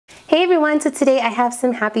Hey everyone, so today I have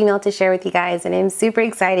some happy mail to share with you guys, and I'm super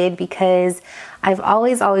excited because I've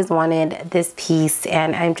always wanted this piece,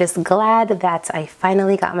 and I'm just glad that I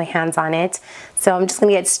finally got my hands on it. So I'm just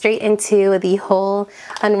gonna get straight into the whole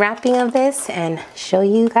unwrapping of this and show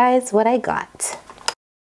you guys what I got.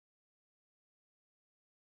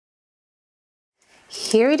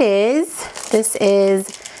 Here it is. This is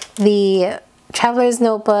the Traveler's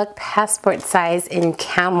Notebook passport size in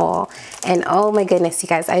Camel, and oh my goodness, you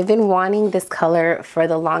guys, I've been wanting this color for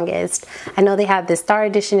the longest. I know they have the star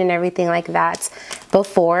edition and everything like that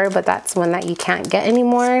before, but that's one that you can't get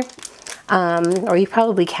anymore, or you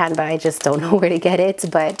probably can, but I just don't know where to get it.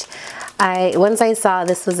 But once I saw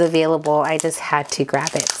this was available, I just had to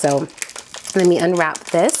grab it. So let me unwrap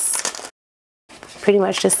this. Pretty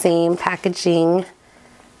much the same packaging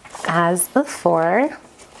as before.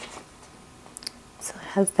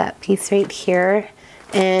 Has that piece right here,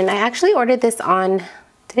 and I actually ordered this on,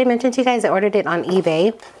 did I mention to you guys I ordered it on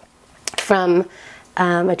eBay from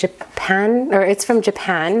it's from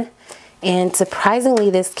Japan, and surprisingly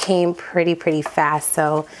this came pretty fast,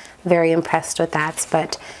 so very impressed with that.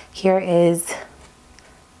 But here is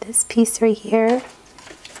this piece right here,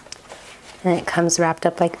 and it comes wrapped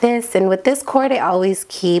up like this. And with this cord I always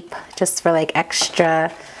keep just for like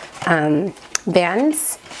extra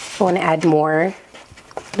bands. I want to add more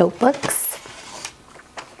notebooks.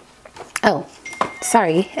 Oh,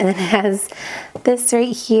 sorry. And then it has this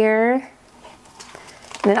right here,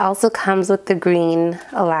 and it also comes with the green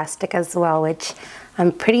elastic as well, which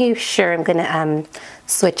I'm pretty sure I'm gonna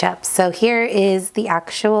switch up. So here is the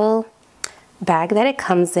actual bag that it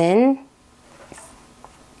comes in,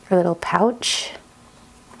 a little pouch.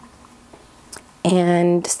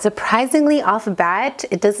 And surprisingly off bat,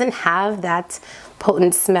 it doesn't have that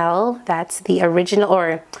potent smell that's the original,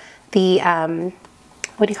 or the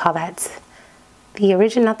what do you call that, the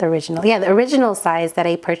original, not the original, yeah, the original size that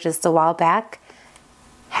I purchased a while back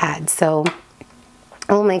had. So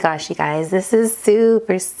oh my gosh, you guys, this is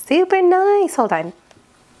super nice. Hold on.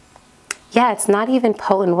 Yeah, it's not even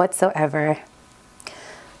potent whatsoever.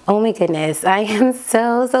 Oh my goodness, I am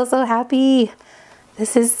so happy.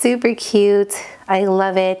 This is super cute. I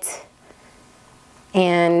love it.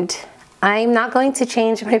 And I'm not going to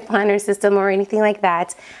change my planner system or anything like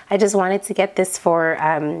that. I just wanted to get this for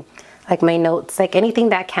like my notes, like anything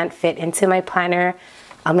that can't fit into my planner,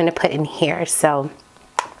 I'm gonna put in here. So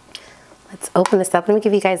let's open this up. Let me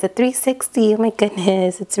give you guys a 360. Oh my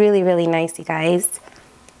goodness, it's really nice, you guys.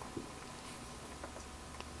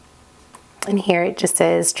 And here it just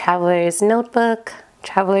says Traveler's Notebook,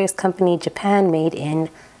 Traveler's Company Japan, made in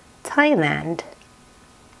Thailand.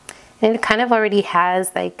 And it kind of already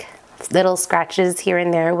has like little scratches here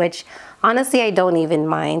and there, which honestly I don't even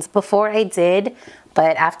mind. Before I did,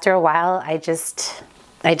 but after a while I just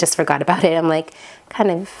forgot about it. I'm like, kind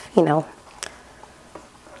of, you know,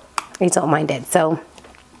 I don't mind it. So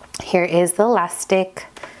here is the elastic,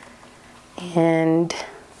 and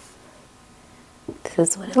this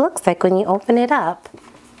is what it looks like when you open it up.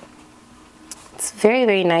 It's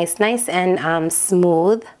very nice and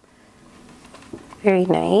smooth. Very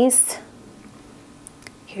nice.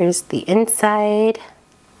 Here's the inside.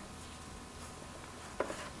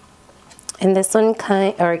 And this one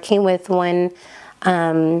came with one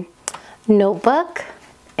notebook,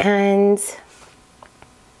 and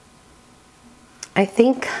I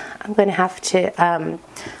think I'm gonna have to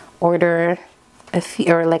order a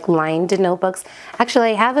few, or like lined notebooks.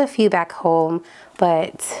 Actually, I have a few back home,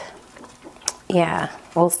 but yeah,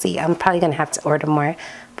 we'll see. I'm probably gonna have to order more,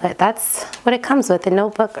 but that's what it comes with, a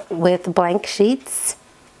notebook with blank sheets.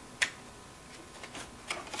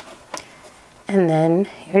 And then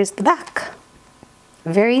here's the back.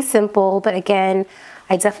 Very simple, but again,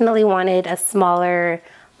 I definitely wanted a smaller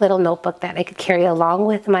little notebook that I could carry along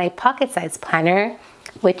with my pocket-sized planner,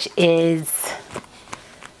 which is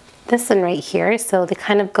this one right here. So they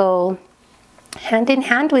kind of go hand in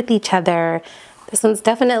hand with each other. This one's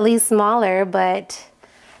definitely smaller, but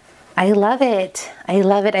I love it. I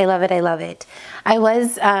love it. I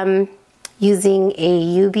was using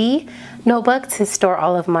a UB notebook to store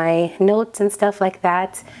all of my notes and stuff like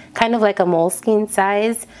that, kind of like a Moleskine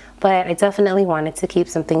size, but I definitely wanted to keep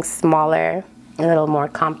something smaller, a little more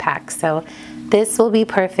compact. So this will be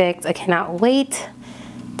perfect. I cannot wait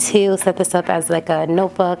to set this up as like a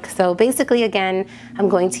notebook. So basically, again, I'm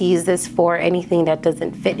going to use this for anything that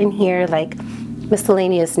doesn't fit in here, like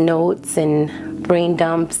miscellaneous notes and brain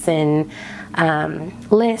dumps and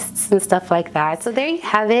lists and stuff like that. So there you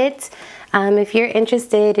have it. If you're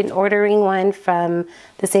interested in ordering one from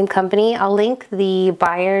the same company, I'll link the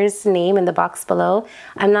buyer's name in the box below.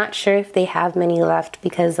 I'm not sure if they have many left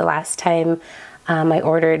because the last time I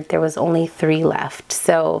ordered, there was only 3 left.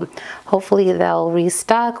 So hopefully they'll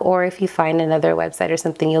restock, or if you find another website or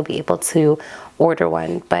something, you'll be able to order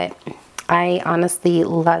one. But I honestly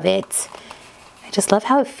love it. I just love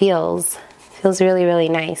how it feels. It feels really, really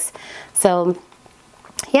nice. So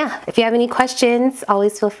yeah, if you have any questions,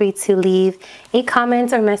 always feel free to leave a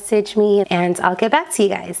comment or message me and I'll get back to you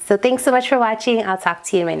guys. So thanks so much for watching. I'll talk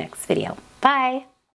to you in my next video. Bye.